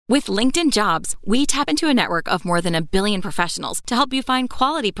With LinkedIn Jobs, we tap into a network of more than 1 billion professionals to help you find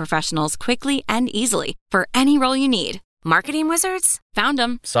quality professionals quickly and easily for any role you need. Marketing wizards? Found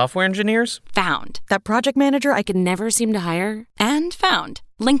them. Software engineers? Found. That project manager I could never seem to hire? And found.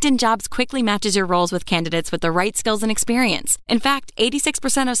 LinkedIn Jobs quickly matches your roles with candidates with the right skills and experience. In fact,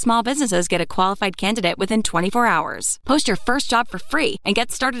 86% of small businesses get a qualified candidate within 24 hours. Post your first job for free and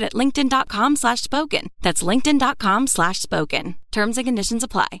get started at linkedin.com/spoken. That's linkedin.com/spoken. Terms and conditions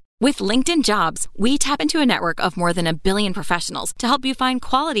apply. With LinkedIn Jobs, we tap into a network of more than 1 billion professionals to help you find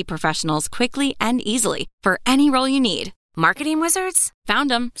quality professionals quickly and easily for any role you need. Marketing wizards? Found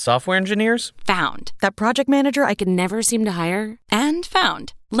them. Software engineers? Found. That project manager I could never seem to hire? And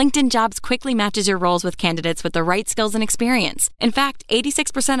found. LinkedIn Jobs quickly matches your roles with candidates with the right skills and experience. In fact,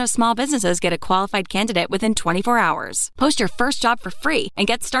 86% of small businesses get a qualified candidate within 24 hours. Post your first job for free and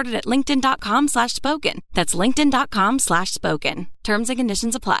get started at linkedin.com/spoken. That's linkedin.com/spoken. Terms and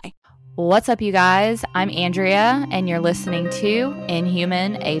conditions apply. What's up, you guys? I'm Andrea, and you're listening to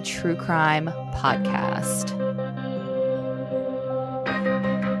Inhuman, a true crime podcast.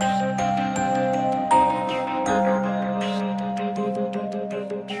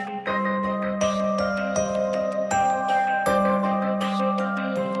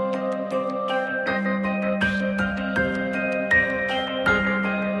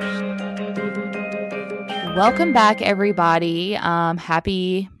 Welcome back, everybody.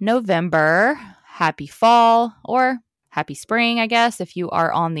 Happy November, happy fall, or happy spring, I guess, if you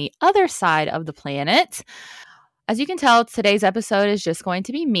are on the other side of the planet. As you can tell, today's episode is just going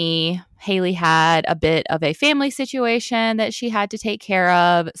to be me. Haley had a bit of a family situation that she had to take care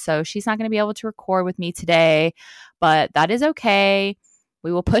of, so she's not going to be able to record with me today, but that is okay.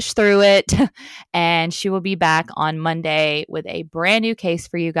 We will push through it, and she will be back on Monday with a brand new case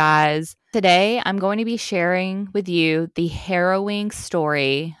for you guys. Today, I'm going to be sharing with you the harrowing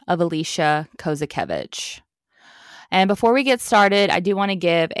story of Alicia Kozakiewicz. And before we get started, I do want to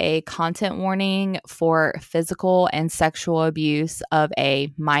give a content warning for physical and sexual abuse of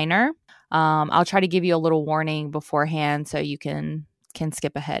a minor. I'll try to give you a little warning beforehand so you can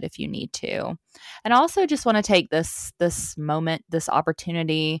skip ahead if you need to. And I also just want to take this moment, this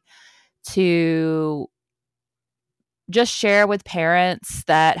opportunity to just share with parents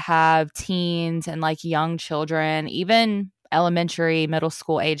that have teens and like young children, even elementary, middle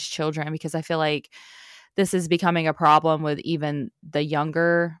school age children, because I feel like this is becoming a problem with even the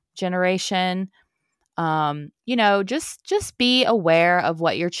younger generation. Just be aware of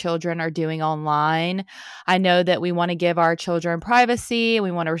what your children are doing online. I know that we want to give our children privacy,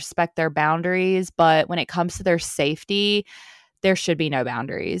 we want to respect their boundaries, but when it comes to their safety, there should be no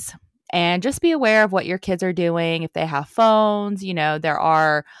boundaries. And just be aware of what your kids are doing. If they have phones, there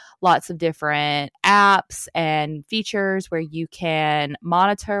are lots of different apps and features where you can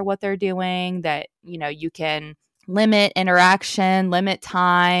monitor what they're doing, that, you can limit interaction, limit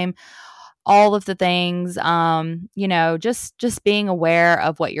time, all of the things, just being aware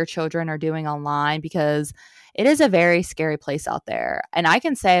of what your children are doing online, because it is a very scary place out there. And I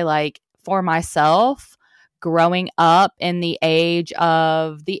can say, like, for myself, growing up in the age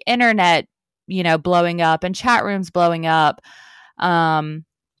of the internet, blowing up and chat rooms blowing up, I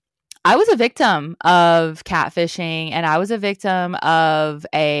was a victim of catfishing, and I was a victim of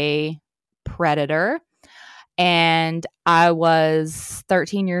a predator. And I was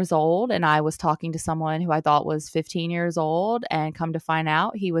 13 years old, and I was talking to someone who I thought was 15 years old, and come to find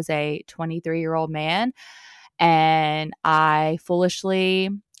out he was a 23-year-old man. And I foolishly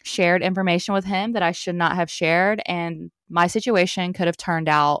shared information with him that I should not have shared, and my situation could have turned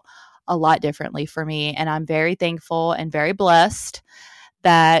out a lot differently for me. And I'm very thankful and very blessed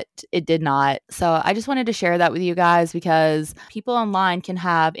that it did not. So I just wanted to share that with you guys, because people online can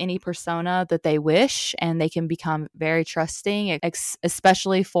have any persona that they wish, and they can become very trusting,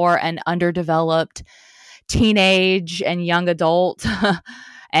 especially for an underdeveloped teenage and young adult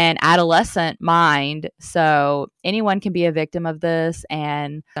and adolescent mind. So anyone can be a victim of this,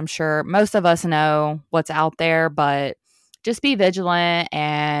 and I'm sure most of us know what's out there, but just be vigilant.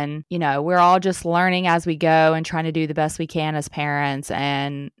 And, we're all just learning as we go and trying to do the best we can as parents.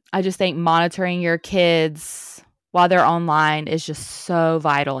 And I just think monitoring your kids while they're online is just so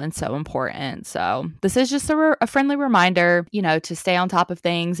vital and so important. So this is just a friendly reminder, to stay on top of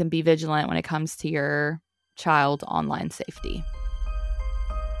things and be vigilant when it comes to your child's online safety.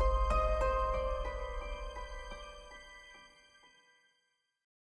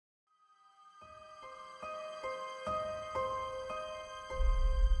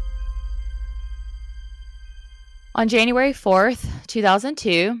 On January 4th,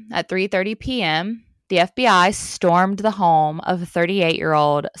 2002, at 3:30 p.m., the FBI stormed the home of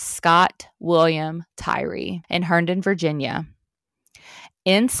 38-year-old Scott William Tyree in Herndon, Virginia.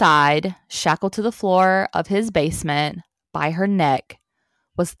 Inside, shackled to the floor of his basement by her neck,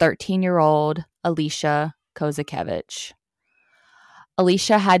 was 13-year-old Alicia Kozakiewicz.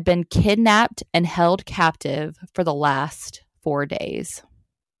 Alicia had been kidnapped and held captive for the last 4 days.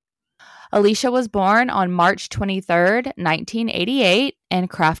 Alicia was born on March 23rd, 1988 in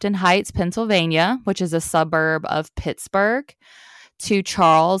Crafton Heights, Pennsylvania, which is a suburb of Pittsburgh, to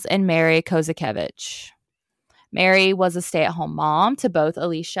Charles and Mary Kozakiewicz. Mary was a stay-at-home mom to both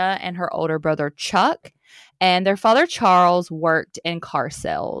Alicia and her older brother Chuck, and their father Charles worked in car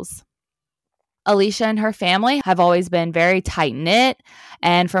sales. Alicia and her family have always been very tight-knit,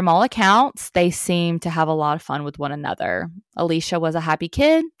 and from all accounts, they seem to have a lot of fun with one another. Alicia was a happy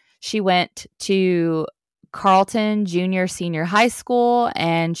kid. She went to Carleton Junior Senior High School,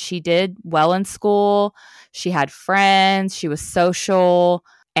 and she did well in school. She had friends. She was social,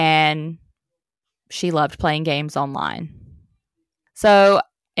 and she loved playing games online. So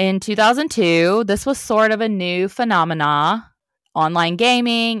in 2002, this was sort of a new phenomena, online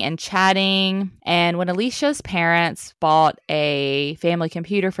gaming and chatting. And when Alicia's parents bought a family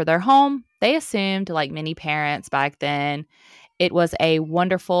computer for their home, they assumed, like many parents back then, it was a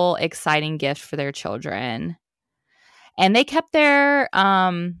wonderful, exciting gift for their children. And they kept their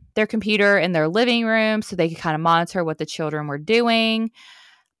computer in their living room so they could kind of monitor what the children were doing.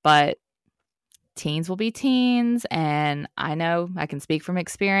 But teens will be teens, and I know I can speak from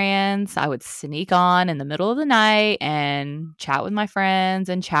experience. I would sneak on in the middle of the night and chat with my friends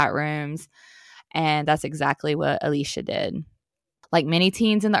in chat rooms, and that's exactly what Alicia did. Like many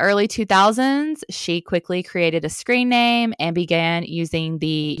teens in the early 2000s, she quickly created a screen name and began using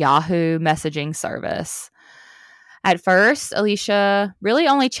the Yahoo messaging service. At first, Alicia really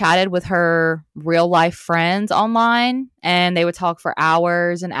only chatted with her real-life friends online, and they would talk for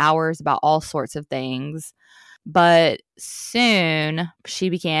hours and hours about all sorts of things. But soon, she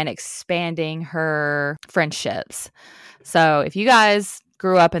began expanding her friendships. So if you guys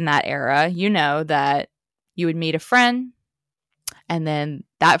grew up in that era, you know that you would meet a friend, and then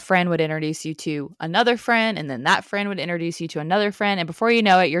that friend would introduce you to another friend, and then that friend would introduce you to another friend. And before you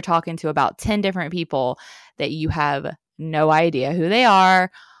know it, you're talking to about 10 different people that you have no idea who they are,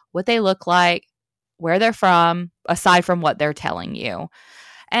 what they look like, where they're from, aside from what they're telling you.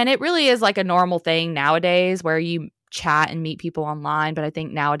 And it really is like a normal thing nowadays where you chat and meet people online. But I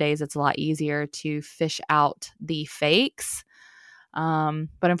think nowadays it's a lot easier to fish out the fakes. But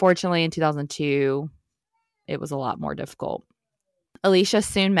unfortunately, in 2002, it was a lot more difficult. Alicia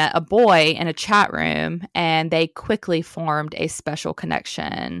soon met a boy in a chat room, and they quickly formed a special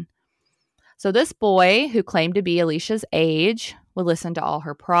connection. So this boy, who claimed to be Alicia's age, would listen to all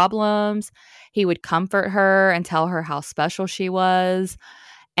her problems. He would comfort her and tell her how special she was.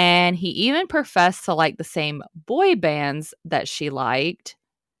 And he even professed to like the same boy bands that she liked.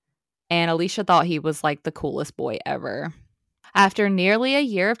 And Alicia thought he was like the coolest boy ever. After nearly a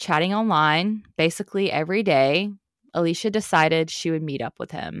year of chatting online, basically every day, Alicia decided she would meet up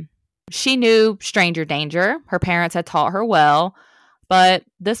with him. She knew stranger danger. Her parents had taught her well, but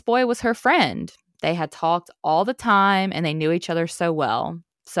this boy was her friend. They had talked all the time, and they knew each other so well.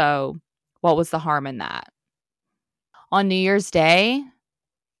 So what was the harm in that? On New Year's Day,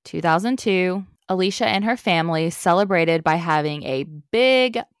 2002, Alicia and her family celebrated by having a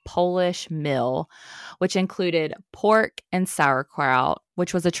big Polish meal, which included pork and sauerkraut,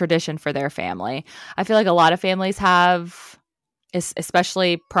 which was a tradition for their family. I feel like a lot of families have,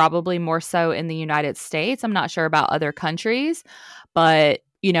 especially probably more so in the United States. I'm not sure about other countries, but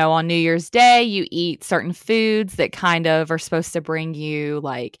you know, on New Year's Day, you eat certain foods that kind of are supposed to bring you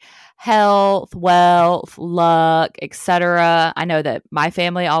like health, wealth, luck, etc. I know that my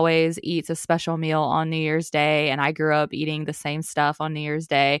family always eats a special meal on New Year's Day, and I grew up eating the same stuff on New Year's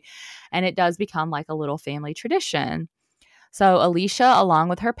Day, and it does become like a little family tradition. So Alicia, along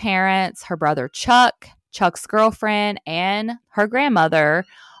with her parents, her brother Chuck, Chuck's girlfriend, and her grandmother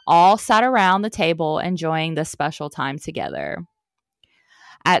all sat around the table enjoying this special time together.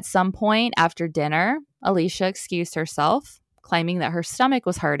 At some point after dinner, Alicia excused herself, claiming that her stomach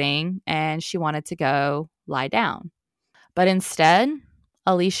was hurting and she wanted to go lie down. But instead,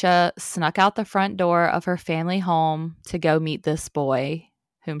 Alicia snuck out the front door of her family home to go meet this boy,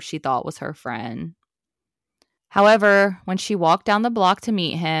 whom she thought was her friend. However, when she walked down the block to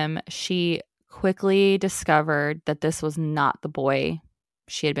meet him, she quickly discovered that this was not the boy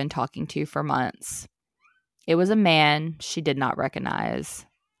she had been talking to for months. It was a man she did not recognize.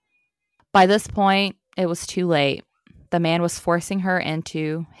 By this point, it was too late. The man was forcing her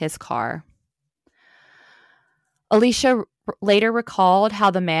into his car. Alicia later recalled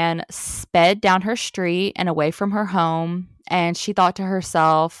how the man sped down her street and away from her home, and she thought to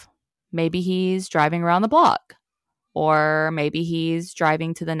herself, maybe he's driving around the block, or maybe he's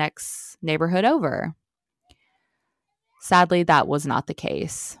driving to the next neighborhood over. Sadly, that was not the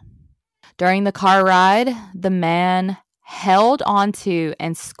case. During the car ride, the man held onto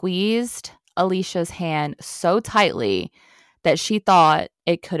and squeezed Alicia's hand so tightly that she thought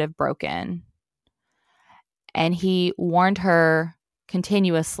it could have broken. And he warned her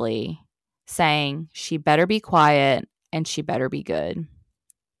continuously, saying she better be quiet and she better be good.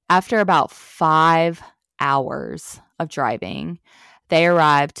 After about 5 hours of driving, they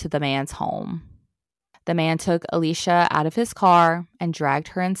arrived to the man's home. The man took Alicia out of his car and dragged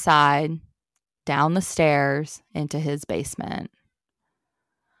her inside, down the stairs into his basement.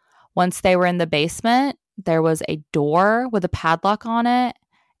 Once they were in the basement, there was a door with a padlock on it,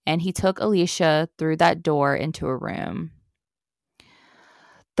 and he took Alicia through that door into a room.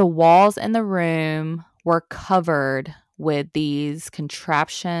 The walls in the room were covered with these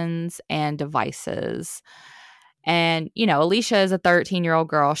contraptions and devices. And, Alicia is a 13-year-old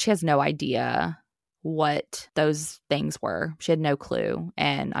girl. She has no idea what those things were. She had no clue.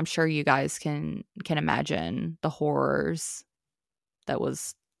 And I'm sure you guys can imagine the horrors that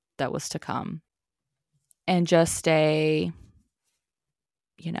was to come. And just if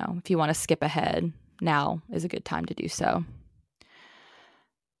you want to skip ahead, now is a good time to do so.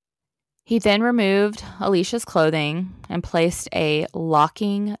 He then removed Alicia's clothing and placed a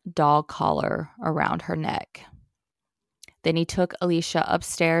locking dog collar around her neck. Then he took Alicia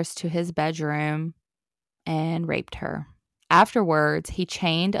upstairs to his bedroom and raped her. Afterwards, he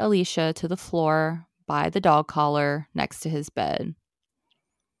chained Alicia to the floor by the dog collar next to his bed.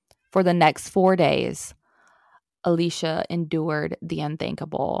 For the next 4 days, Alicia endured the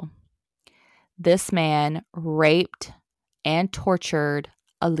unthinkable. This man raped and tortured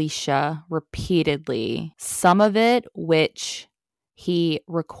Alicia repeatedly, some of it which he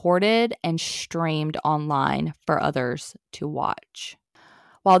recorded and streamed online for others to watch.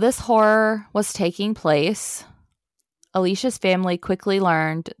 While this horror was taking place, Alicia's family quickly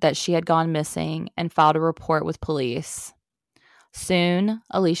learned that she had gone missing and filed a report with police. Soon,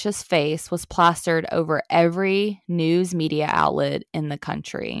 Alicia's face was plastered over every news media outlet in the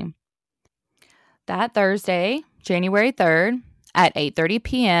country. That Thursday, January 3rd, at 8:30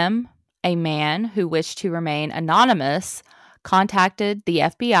 p.m., a man who wished to remain anonymous contacted the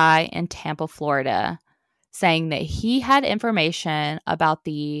FBI in Tampa, Florida, saying that he had information about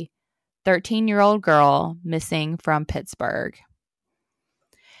the 13-year-old girl missing from Pittsburgh.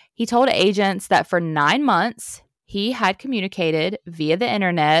 He told agents that for 9 months, he had communicated via the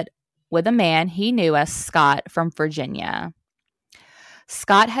internet with a man he knew as Scott from Virginia.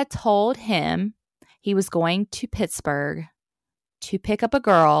 Scott had told him he was going to Pittsburgh to pick up a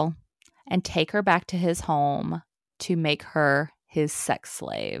girl and take her back to his home to make her his sex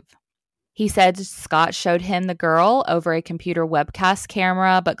slave. He said Scott showed him the girl over a computer webcast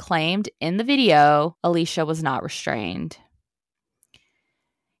camera, but claimed in the video Alicia was not restrained.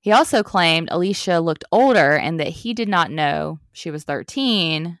 He also claimed Alicia looked older and that he did not know she was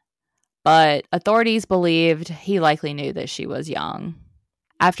 13, but authorities believed he likely knew that she was young.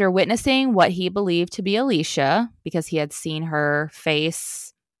 After witnessing what he believed to be Alicia, because he had seen her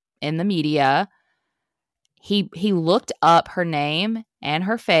face in the media, he looked up her name and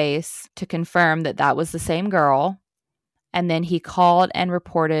her face to confirm that that was the same girl, and then he called and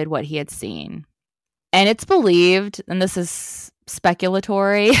reported what he had seen. And it's believed, and this is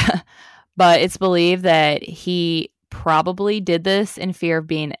speculatory, but it's believed that he probably did this in fear of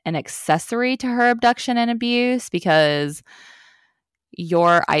being an accessory to her abduction and abuse, because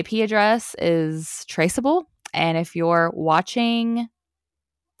your IP address is traceable, and if you're watching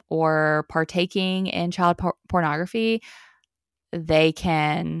or partaking in child pornography, they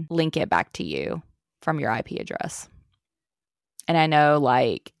can link it back to you from your IP address. And I know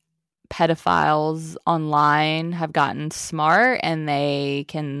pedophiles online have gotten smart and they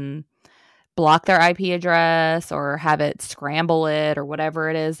can block their IP address or have it scramble it or whatever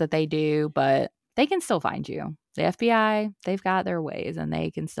it is that they do, but they can still find you. The FBI, they've got their ways and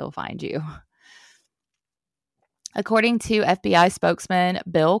they can still find you. According to FBI spokesman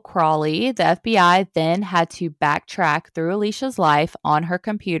Bill Crawley, the FBI then had to backtrack through Alicia's life on her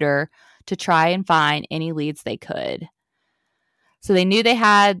computer to try and find any leads they could. So they knew they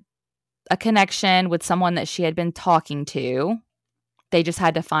had a connection with someone that she had been talking to. They just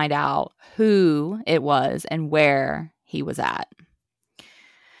had to find out who it was and where he was at.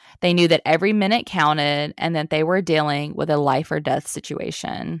 They knew that every minute counted and that they were dealing with a life or death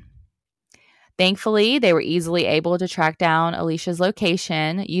situation. Thankfully, they were easily able to track down Alicia's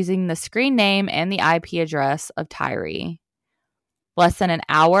location using the screen name and the IP address of Tyree. Less than an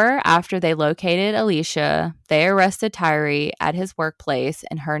hour after they located Alicia, they arrested Tyree at his workplace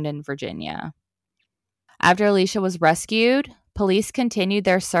in Herndon, Virginia. After Alicia was rescued, police continued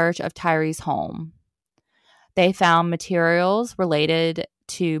their search of Tyree's home. They found materials related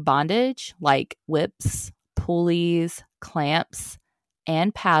to bondage like whips, pulleys, clamps,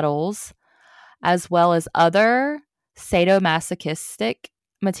 and paddles, as well as other sadomasochistic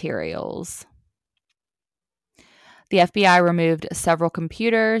materials. The FBI removed several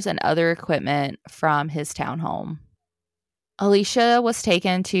computers and other equipment from his townhome. Alicia was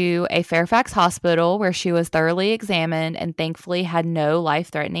taken to a Fairfax hospital where she was thoroughly examined and thankfully had no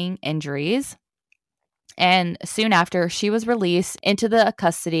life-threatening injuries. And soon after, she was released into the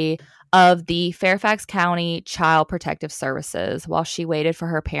custody of the Fairfax County Child Protective Services while she waited for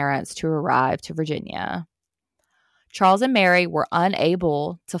her parents to arrive to Virginia. Charles and Mary were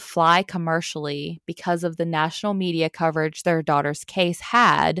unable to fly commercially because of the national media coverage their daughter's case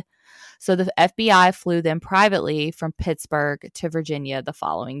had, so the FBI flew them privately from Pittsburgh to Virginia the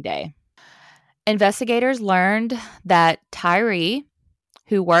following day. Investigators learned that Tyree,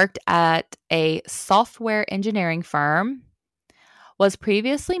 who worked at a software engineering firm, was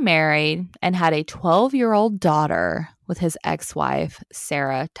previously married and had a 12-year-old daughter with his ex-wife,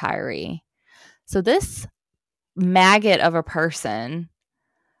 Sarah Tyree. So this maggot of a person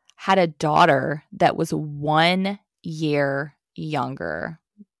had a daughter that was 1 year younger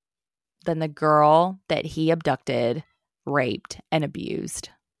than the girl that he abducted, raped, and abused.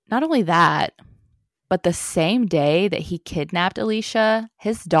 Not only that, but the same day that he kidnapped Alicia,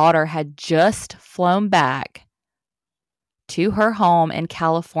 his daughter had just flown back to her home in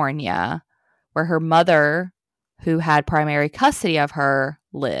California, where her mother, who had primary custody of her,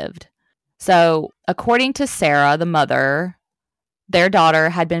 lived. So, according to Sarah, the mother, their daughter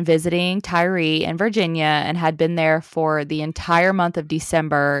had been visiting Tyree in Virginia and had been there for the entire month of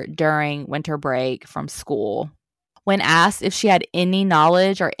December during winter break from school. When asked if she had any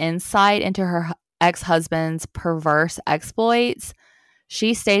knowledge or insight into her ex-husband's perverse exploits,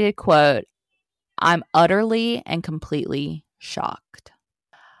 she stated, quote, "I'm utterly and completely shocked."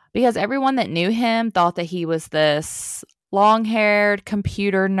 Because everyone that knew him thought that he was this long-haired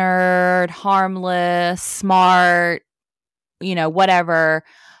computer nerd, harmless, smart, whatever.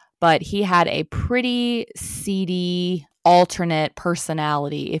 But he had a pretty seedy alternate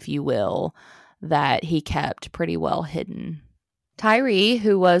personality, if you will, that he kept pretty well hidden. Tyree,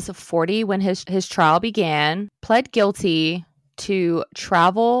 who was 40 when his trial began, pled guilty to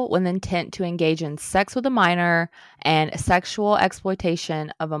travel with intent to engage in sex with a minor and sexual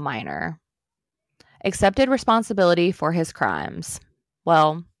exploitation of a minor. Accepted responsibility for his crimes.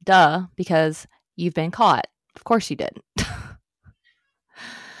 Well, duh, because you've been caught. Of course you did.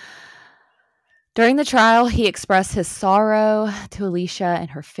 During the trial, he expressed his sorrow to Alicia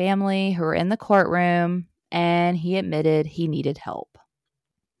and her family who were in the courtroom, and he admitted he needed help.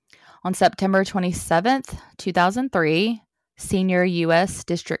 On September 27th, 2003, Senior U.S.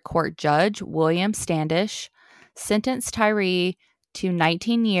 District Court Judge William Standish sentenced Tyree to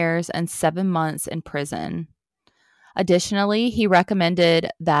 19 years and 7 months in prison. Additionally, he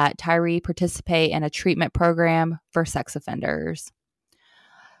recommended that Tyree participate in a treatment program for sex offenders.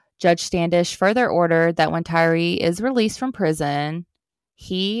 Judge Standish further ordered that when Tyree is released from prison,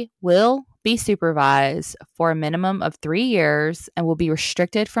 he will be supervised for a minimum of 3 years and will be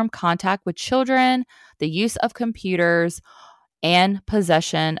restricted from contact with children, the use of computers, and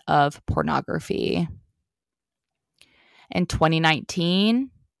possession of pornography. In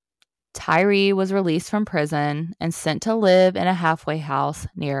 2019, Tyree was released from prison and sent to live in a halfway house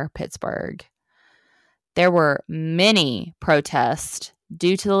near Pittsburgh. There were many protests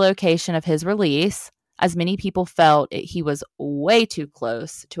due to the location of his release, as many people felt he was way too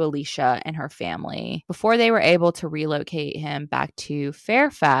close to Alicia and her family. Before they were able to relocate him back to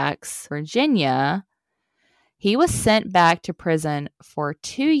Fairfax, Virginia, he was sent back to prison for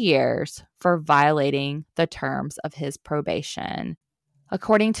 2 years for violating the terms of his probation.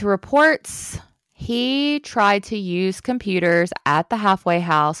 According to reports, he tried to use computers at the halfway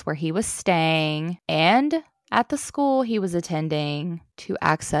house where he was staying and at the school he was attending to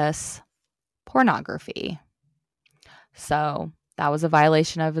access pornography. So that was a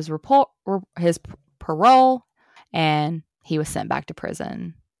violation of his parole, and he was sent back to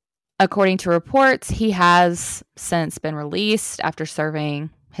prison. According to reports, he has since been released after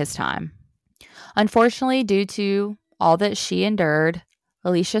serving his time. Unfortunately, due to all that she endured,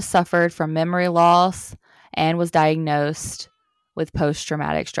 Alicia suffered from memory loss and was diagnosed with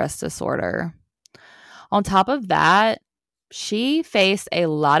post-traumatic stress disorder. On top of that, she faced a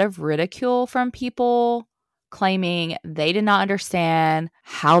lot of ridicule from people claiming they did not understand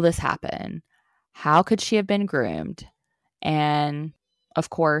how this happened. How could she have been groomed? And of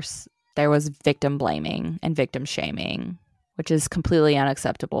course, there was victim blaming and victim shaming, which is completely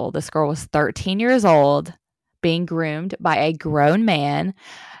unacceptable. This girl was 13 years old, being groomed by a grown man.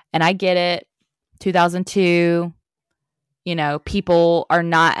 And I get it, 2002, people are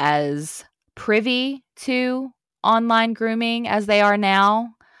not as privy to online grooming as they are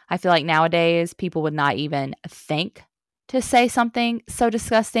now. I feel like nowadays people would not even think to say something so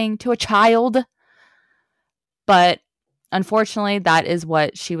disgusting to a child. But unfortunately, that is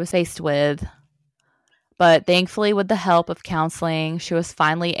what she was faced with. But thankfully, with the help of counseling, she was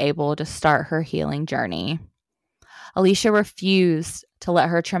finally able to start her healing journey. Alicia refused to let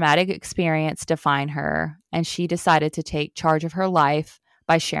her traumatic experience define her, and she decided to take charge of her life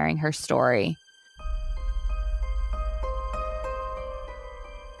by sharing her story.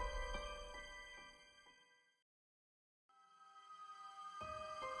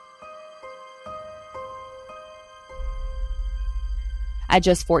 At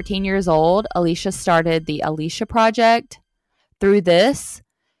just 14 years old, Alicia started the Alicia Project. Through this,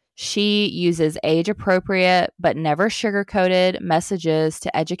 she uses age-appropriate but never sugar-coated messages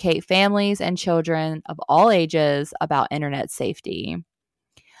to educate families and children of all ages about internet safety.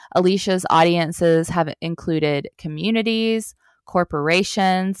 Alicia's audiences have included communities,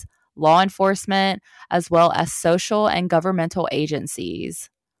 corporations, law enforcement, as well as social and governmental agencies.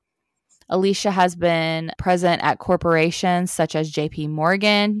 Alicia has been present at corporations such as JP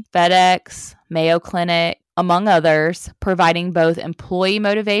Morgan, FedEx, Mayo Clinic, among others, providing both employee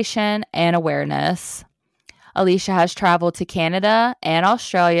motivation and awareness. Alicia has traveled to Canada and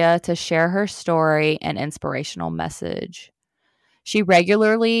Australia to share her story and inspirational message. She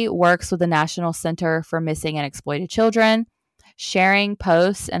regularly works with the National Center for Missing and Exploited Children, sharing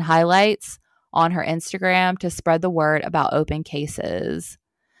posts and highlights on her Instagram to spread the word about open cases.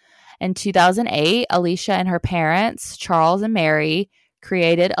 In 2008, Alicia and her parents, Charles and Mary,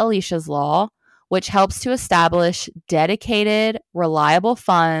 created Alicia's Law, which helps to establish dedicated, reliable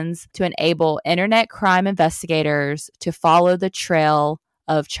funds to enable internet crime investigators to follow the trail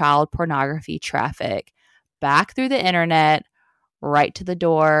of child pornography traffic back through the internet, right to the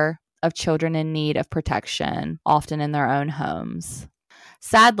door of children in need of protection, often in their own homes.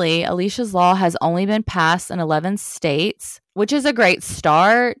 Sadly, Alicia's Law has only been passed in 11 states, which is a great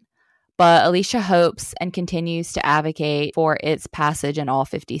start, but Alicia hopes and continues to advocate for its passage in all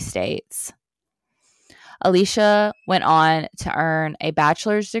 50 states. Alicia went on to earn a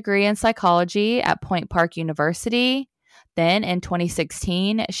bachelor's degree in psychology at Point Park University. Then in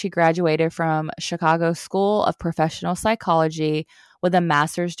 2016, she graduated from Chicago School of Professional Psychology with a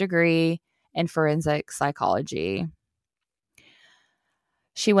master's degree in forensic psychology.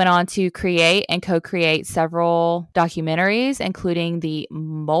 She went on to create and co-create several documentaries, including the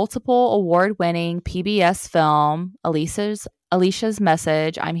multiple award-winning PBS film, Alicia's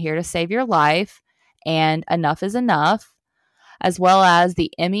Message, I'm Here to Save Your Life, and Enough is Enough, as well as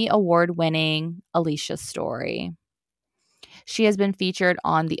the Emmy Award-winning Alicia's Story. She has been featured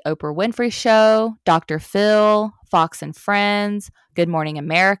on The Oprah Winfrey Show, Dr. Phil, Fox and Friends, Good Morning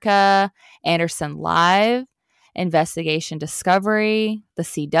America, Anderson Live, Investigation Discovery, The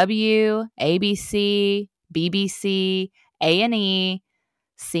CW, ABC, BBC, A&E,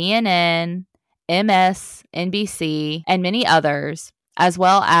 CNN, MSNBC, and many others, as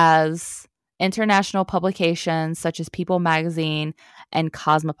well as international publications such as People Magazine and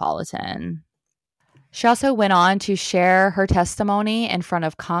Cosmopolitan. She also went on to share her testimony in front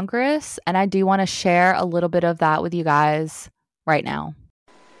of Congress, and I do want to share a little bit of that with you guys right now.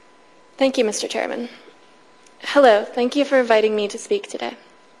 Thank you, Mr. Chairman. Hello, thank you for inviting me to speak today.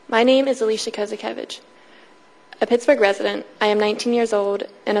 My name is Alicia Kozakiewicz. A Pittsburgh resident, I am 19 years old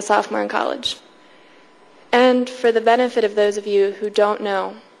and a sophomore in college. And for the benefit of those of you who don't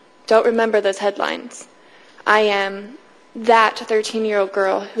remember those headlines, I am that 13-year-old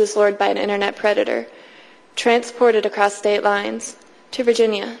girl who was lured by an internet predator, transported across state lines to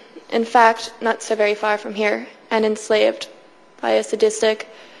Virginia, in fact, not so very far from here, and enslaved by a sadistic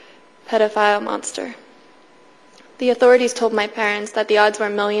pedophile monster. The authorities told my parents that the odds were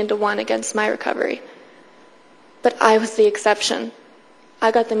 1,000,000 to 1 against my recovery. But I was the exception. I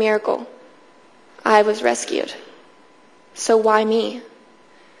got the miracle. I was rescued. So why me?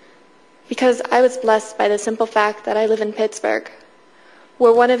 Because I was blessed by the simple fact that I live in Pittsburgh,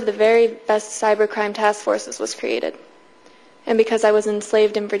 where one of the very best cybercrime task forces was created. And because I was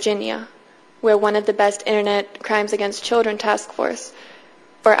enslaved in Virginia, where one of the best Internet Crimes Against Children Task Force,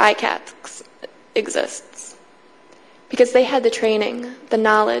 or ICATS, exists. Because they had the training, the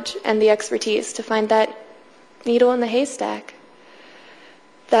knowledge, and the expertise to find that needle in the haystack.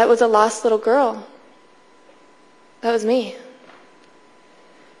 That was a lost little girl. That was me.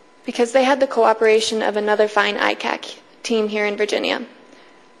 Because they had the cooperation of another fine ICAC team here in Virginia.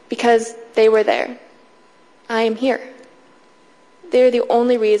 Because they were there. I am here. They're the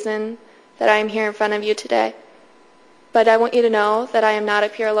only reason that I am here in front of you today. But I want you to know that I am not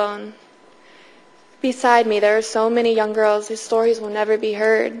up here alone. Beside me, there are so many young girls whose stories will never be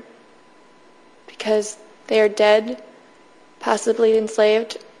heard because they are dead, possibly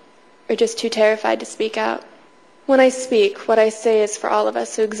enslaved, or just too terrified to speak out. When I speak, what I say is for all of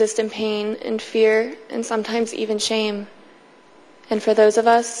us who exist in pain and fear and sometimes even shame, and for those of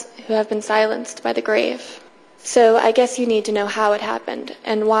us who have been silenced by the grave. So I guess you need to know how it happened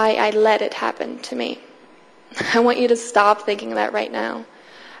and why I let it happen to me. I want you to stop thinking that right now.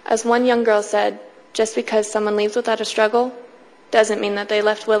 As one young girl said, just because someone leaves without a struggle doesn't mean that they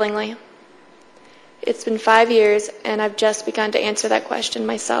left willingly. It's been 5 years, and I've just begun to answer that question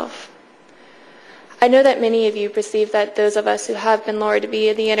myself. I know that many of you perceive that those of us who have been lured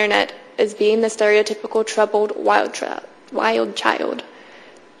via the internet as being the stereotypical troubled wild child.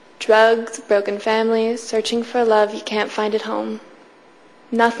 Drugs, broken families, searching for love you can't find at home.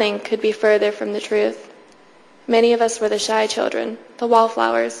 Nothing could be further from the truth. Many of us were the shy children, the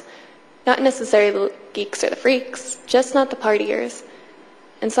wallflowers, not necessarily the geeks or the freaks, just not the partiers.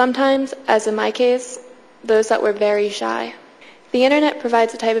 And sometimes, as in my case, those that were very shy. The internet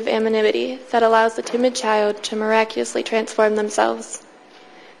provides a type of anonymity that allows the timid child to miraculously transform themselves.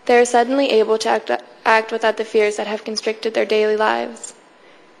 They are suddenly able to act without the fears that have constricted their daily lives.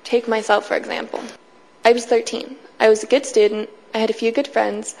 Take myself, for example. I was 13. I was a good student. I had a few good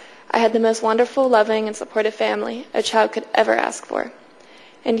friends. I had the most wonderful, loving, and supportive family a child could ever ask for.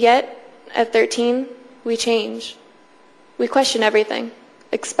 And yet, at 13, we change. We question everything,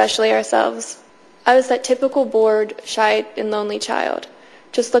 especially ourselves. I was that typical bored, shy, and lonely child,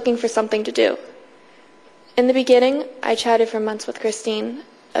 just looking for something to do. In the beginning, I chatted for months with Christine,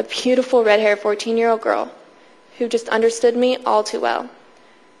 a beautiful red-haired 14-year-old girl who just understood me all too well.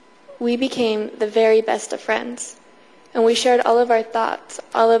 We became the very best of friends, and we shared all of our thoughts,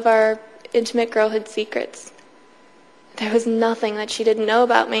 all of our intimate girlhood secrets. There was nothing that she didn't know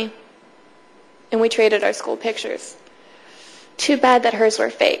about me. And we traded our school pictures. Too bad that hers were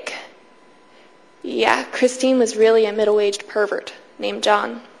fake. Yeah, Christine was really a middle-aged pervert named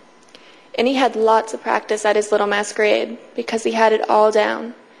John. And he had lots of practice at his little masquerade because he had it all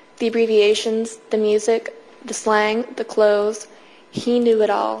down. The abbreviations, the music, the slang, the clothes. He knew it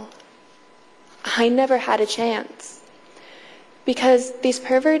all. I never had a chance. Because these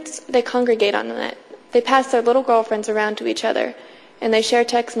perverts, they congregate on the net. They pass their little girlfriends around to each other, and they share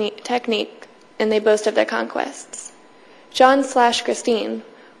technique, and they boast of their conquests. John/Christine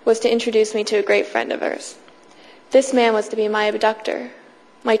was to introduce me to a great friend of hers. This man was to be my abductor,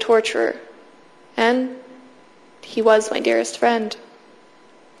 my torturer, and he was my dearest friend.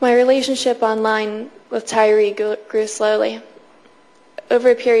 My relationship online with Tyree grew slowly, over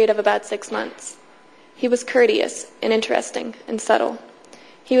a period of about 6 months. He was courteous and interesting and subtle.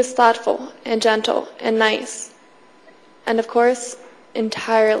 He was thoughtful and gentle and nice, and of course,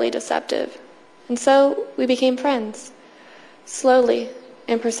 entirely deceptive. And so we became friends. Slowly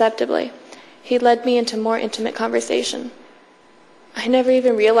and perceptibly, he led me into more intimate conversation. I never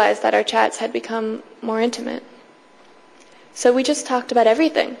even realized that our chats had become more intimate. So we just talked about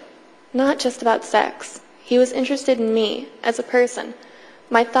everything, not just about sex. He was interested in me as a person,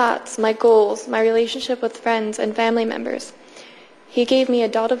 my thoughts, my goals, my relationship with friends and family members. He gave me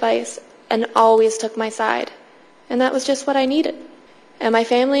adult advice and always took my side, and that was just what I needed. And my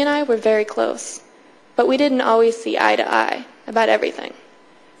family and I were very close, but we didn't always see eye to eye about everything.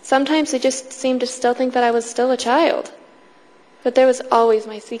 Sometimes they just seemed to still think that I was still a child. But there was always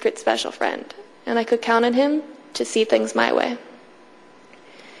my secret special friend, and I could count on him to see things my way.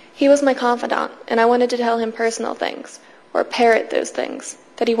 He was my confidant, and I wanted to tell him personal things, or parrot those things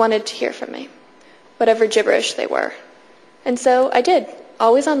that he wanted to hear from me, whatever gibberish they were. And so I did,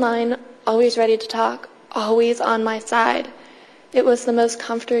 always online, always ready to talk, always on my side. It was the most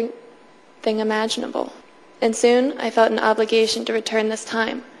comforting thing imaginable. And soon I felt an obligation to return this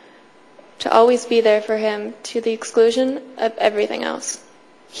time, to always be there for him to the exclusion of everything else.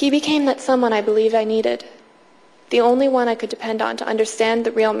 He became that someone I believed I needed, the only one I could depend on to understand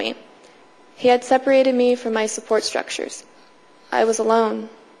the real me. He had separated me from my support structures. I was alone.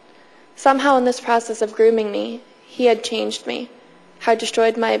 Somehow in this process of grooming me, he had changed me, had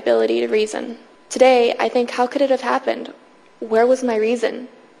destroyed my ability to reason. Today, I think, how could it have happened? Where was my reason?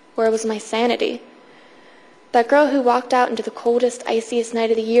 Or was my sanity? That girl who walked out into the coldest, iciest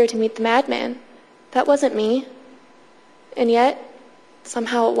night of the year to meet the madman, that wasn't me. And yet,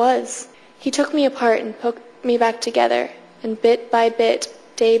 somehow it was. He took me apart and put me back together, and bit by bit,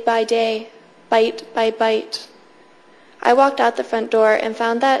 day by day, bite by bite, I walked out the front door and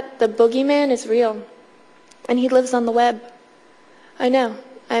found that the boogeyman is real, and he lives on the web. I know.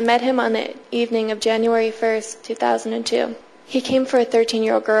 I met him on the evening of January 1st, 2002. He came for a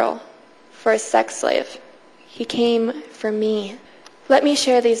 13-year-old girl, for a sex slave. He came for me. Let me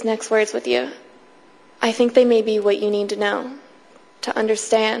share these next words with you. I think they may be what you need to know, to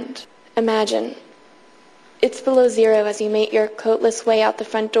understand. Imagine. It's below zero as you make your coatless way out the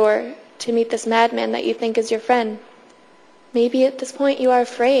front door to meet this madman that you think is your friend. Maybe at this point you are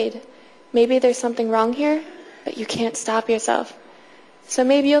afraid. Maybe there's something wrong here, but you can't stop yourself. So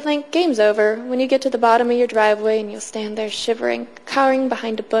maybe you'll think game's over when you get to the bottom of your driveway and you'll stand there shivering, cowering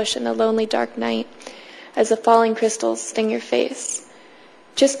behind a bush in the lonely dark night as the falling crystals sting your face,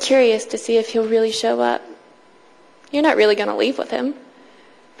 just curious to see if he'll really show up. You're not really going to leave with him.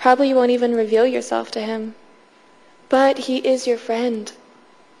 Probably you won't even reveal yourself to him. But he is your friend,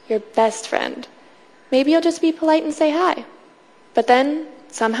 your best friend. Maybe you'll just be polite and say hi. But then,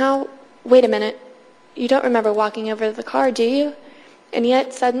 somehow, wait a minute, you don't remember walking over to the car, do you? And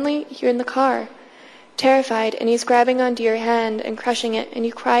yet, suddenly, you're in the car, terrified, and he's grabbing onto your hand and crushing it, and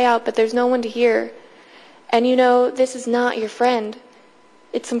you cry out, but there's no one to hear. And you know, this is not your friend.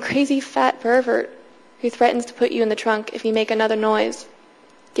 It's some crazy fat pervert who threatens to put you in the trunk if you make another noise.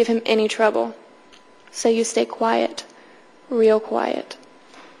 Give him any trouble. So you stay quiet, real quiet.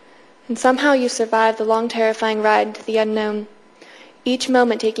 And somehow you survive the long, terrifying ride into the unknown, each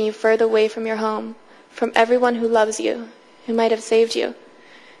moment taking you further away from your home, from everyone who loves you, who might have saved you.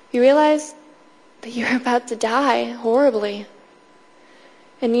 You realize that you're about to die horribly.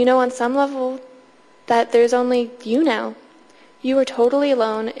 And you know on some level that there's only you now. You are totally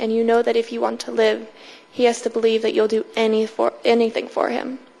alone, and you know that if you want to live, he has to believe that you'll do anything for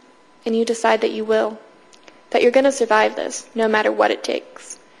him. And you decide that you will, that you're going to survive this, no matter what it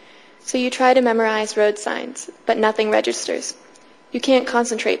takes. So you try to memorize road signs, but nothing registers. You can't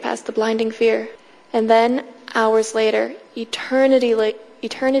concentrate past the blinding fear. And then, hours later,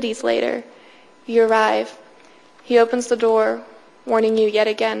 eternities later, you arrive. He opens the door, warning you yet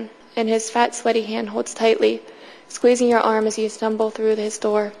again, and his fat, sweaty hand holds tightly, squeezing your arm as you stumble through his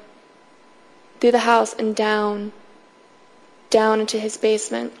door, through the house and down into his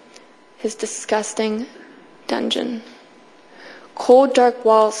basement, his disgusting dungeon. Cold, dark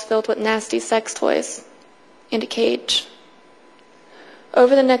walls filled with nasty sex toys, and a cage.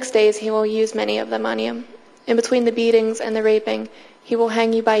 Over the next days, he will use many of them on you. In between the beatings and the raping, he will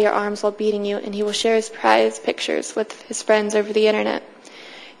hang you by your arms while beating you, and he will share his prized pictures with his friends over the internet.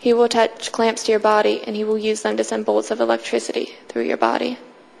 He will attach clamps to your body, and he will use them to send bolts of electricity through your body.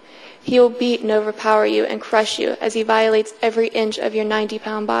 He will beat and overpower you and crush you as he violates every inch of your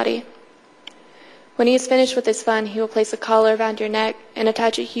 90-pound body. When he is finished with his fun, he will place a collar around your neck and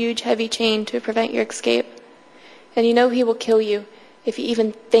attach a huge, heavy chain to prevent your escape. And you know he will kill you if he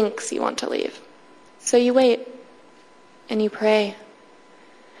even thinks you want to leave. So you wait, and you pray.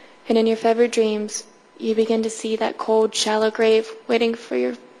 And in your fevered dreams, you begin to see that cold, shallow grave waiting for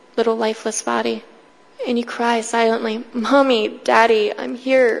your little lifeless body. And you cry silently, "Mommy, Daddy, I'm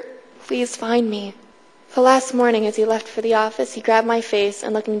here. Please find me." The last morning as he left for the office, he grabbed my face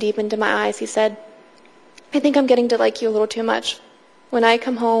and looking deep into my eyes, he said, "I think I'm getting to like you a little too much. When I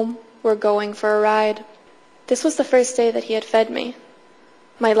come home, we're going for a ride." This was the first day that he had fed me.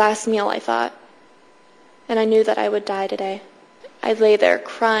 My last meal, I thought. And I knew that I would die today. I lay there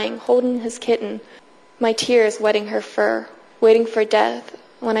crying, holding his kitten, my tears wetting her fur, waiting for death,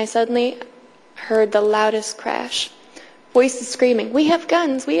 when I suddenly heard the loudest crash. Voices screaming, "We have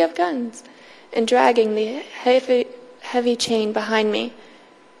guns! We have guns!" and dragging the heavy chain behind me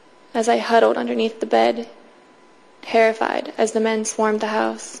as I huddled underneath the bed, terrified as the men swarmed the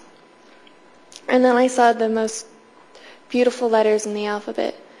house. And then I saw the most beautiful letters in the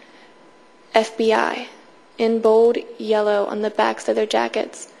alphabet, FBI, in bold yellow on the backs of their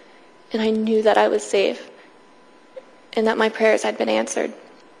jackets, and I knew that I was safe, and that my prayers had been answered.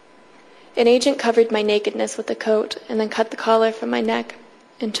 An agent covered my nakedness with a coat, and then cut the collar from my neck,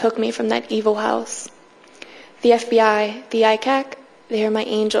 and took me from that evil house. The FBI, the ICAC, they are my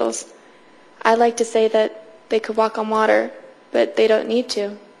angels. I like to say that they could walk on water, but they don't need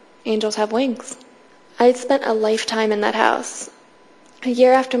to. Angels have wings. I had spent a lifetime in that house. A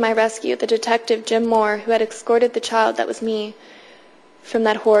year after my rescue, the detective Jim Moore, who had escorted the child that was me from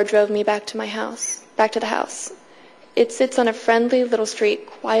that horror, drove me back to the house. It sits on a friendly little street,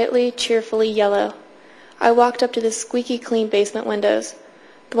 quietly, cheerfully yellow. I walked up to the squeaky clean basement windows,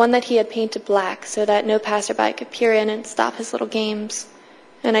 the one that he had painted black so that no passerby could peer in and stop his little games.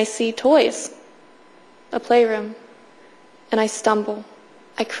 And I see toys, a playroom, and I stumble.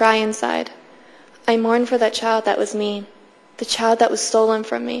 I cry inside. I mourn for that child that was me, the child that was stolen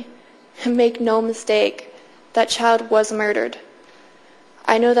from me. And make no mistake, that child was murdered.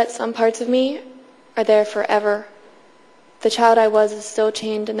 I know that some parts of me are there forever. The child I was is still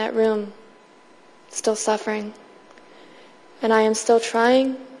chained in that room, still suffering. And I am still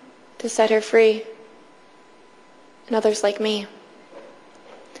trying to set her free, and others like me.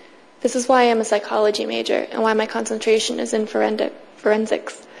 This is why I am a psychology major and why my concentration is in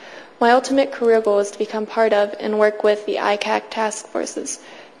forensics. My ultimate career goal is to become part of and work with the ICAC task forces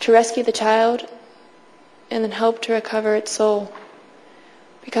to rescue the child and then help to recover its soul.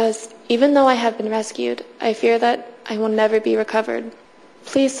 Because even though I have been rescued, I fear that I will never be recovered.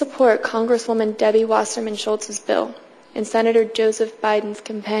 Please support Congresswoman Debbie Wasserman Schultz's bill and Senator Joseph Biden's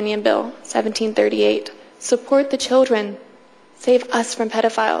companion bill, 1738. Support the children. Save us from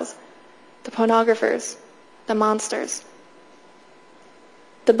pedophiles, the pornographers, the monsters.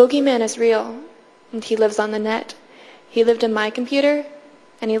 The boogeyman is real, and he lives on the net. He lived in my computer,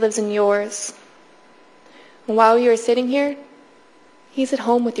 and he lives in yours. And while you are sitting here, he's at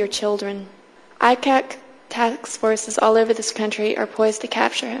home with your children. ICAC task forces all over this country are poised to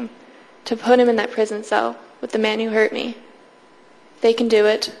capture him, to put him in that prison cell with the man who hurt me. They can do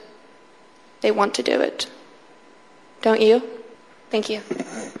it. They want to do it. Don't you? Thank you.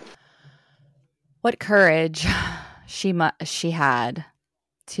 What courage she had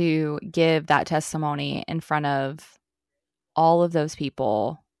to give that testimony in front of all of those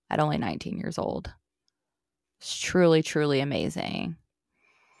people at only 19 years old. It's truly, truly amazing.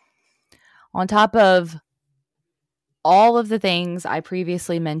 On top of all of the things I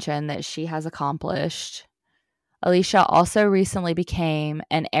previously mentioned that she has accomplished, Alicia also recently became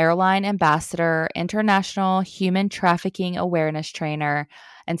an airline ambassador, international human trafficking awareness trainer,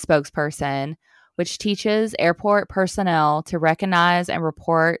 and spokesperson, which teaches airport personnel to recognize and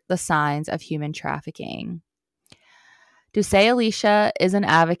report the signs of human trafficking. To say Alicia is an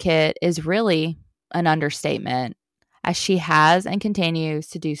advocate is really an understatement, as she has and continues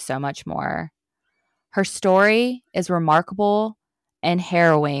to do so much more. Her story is remarkable and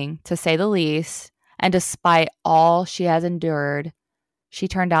harrowing, to say the least, and despite all she has endured, she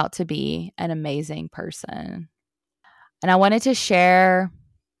turned out to be an amazing person. And I wanted to share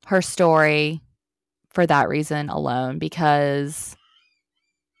her story for that reason alone, because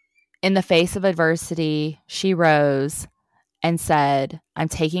in the face of adversity, she rose and said, "I'm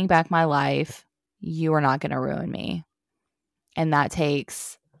taking back my life. You are not going to ruin me." And that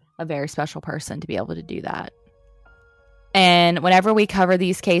takes a very special person to be able to do that. And whenever we cover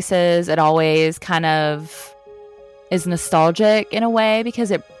these cases, it always kind of is nostalgic in a way,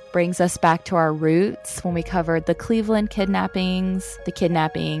 because it brings us back to our roots when we covered the Cleveland kidnappings, the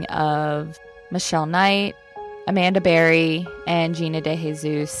kidnapping of Michelle Knight, Amanda Berry, and Gina De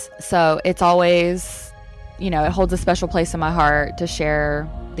Jesus. So it's always, it holds a special place in my heart to share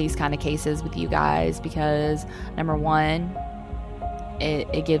these kind of cases with you guys, because number one,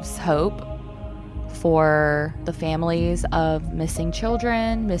 it gives hope for the families of missing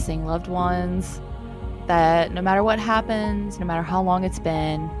children, missing loved ones, that no matter what happens, no matter how long it's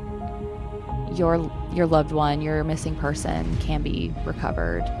been, your loved one, your missing person can be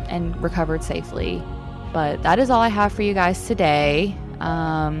recovered and recovered safely. But that is all I have for you guys today.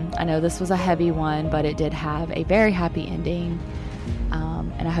 I know this was a heavy one, but it did have a very happy ending.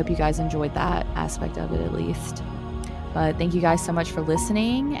 And I hope you guys enjoyed that aspect of it at least. But thank you guys so much for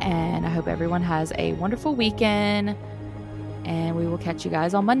listening, and I hope everyone has a wonderful weekend, and we will catch you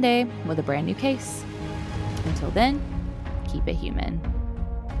guys on Monday with a brand new case. Until then, keep it human.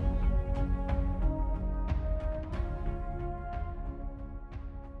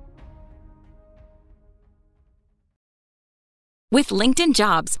 With LinkedIn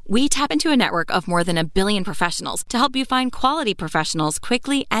Jobs, we tap into a network of more than 1 billion professionals to help you find quality professionals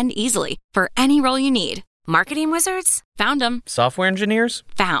quickly and easily for any role you need. Marketing wizards? Found them. Software engineers?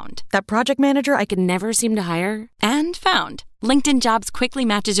 Found. That project manager I could never seem to hire? And found. LinkedIn Jobs quickly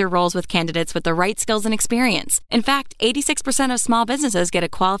matches your roles with candidates with the right skills and experience. In fact, 86% of small businesses get a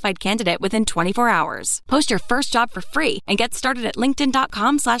qualified candidate within 24 hours. Post your first job for free and get started at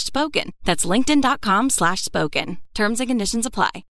linkedin.com/spoken. That's linkedin.com/spoken. Terms and conditions apply.